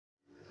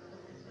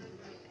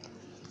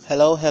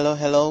Hello, hello,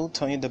 hello.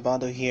 Tony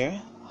Debado here.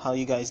 How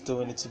you guys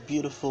doing? It's a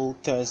beautiful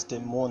Thursday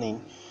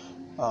morning.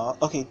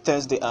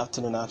 Thursday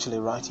afternoon actually,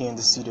 right here in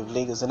the city of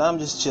Lagos, and I'm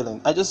just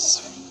chilling. I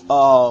just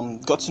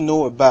got to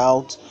know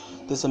about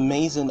this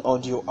amazing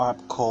audio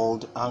app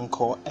called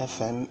Anchor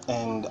FM,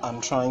 and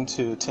I'm trying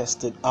to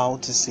test it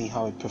out to see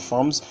how it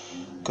performs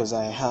because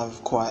I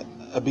have quite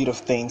a bit of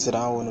things that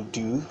I want to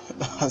do.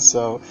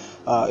 So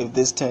if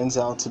this turns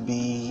out to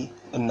be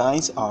a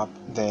nice app,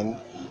 then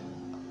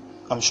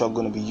I'm sure I'm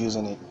going to be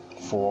using it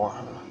for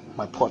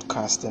my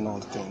podcast and all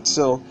the things.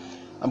 So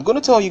I'm going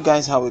to tell you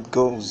guys how it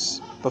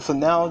goes. But for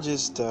now,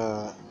 just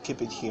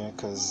keep it here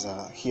because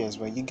here's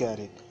where you get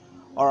it.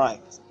 All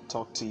right.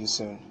 Talk to you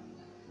soon.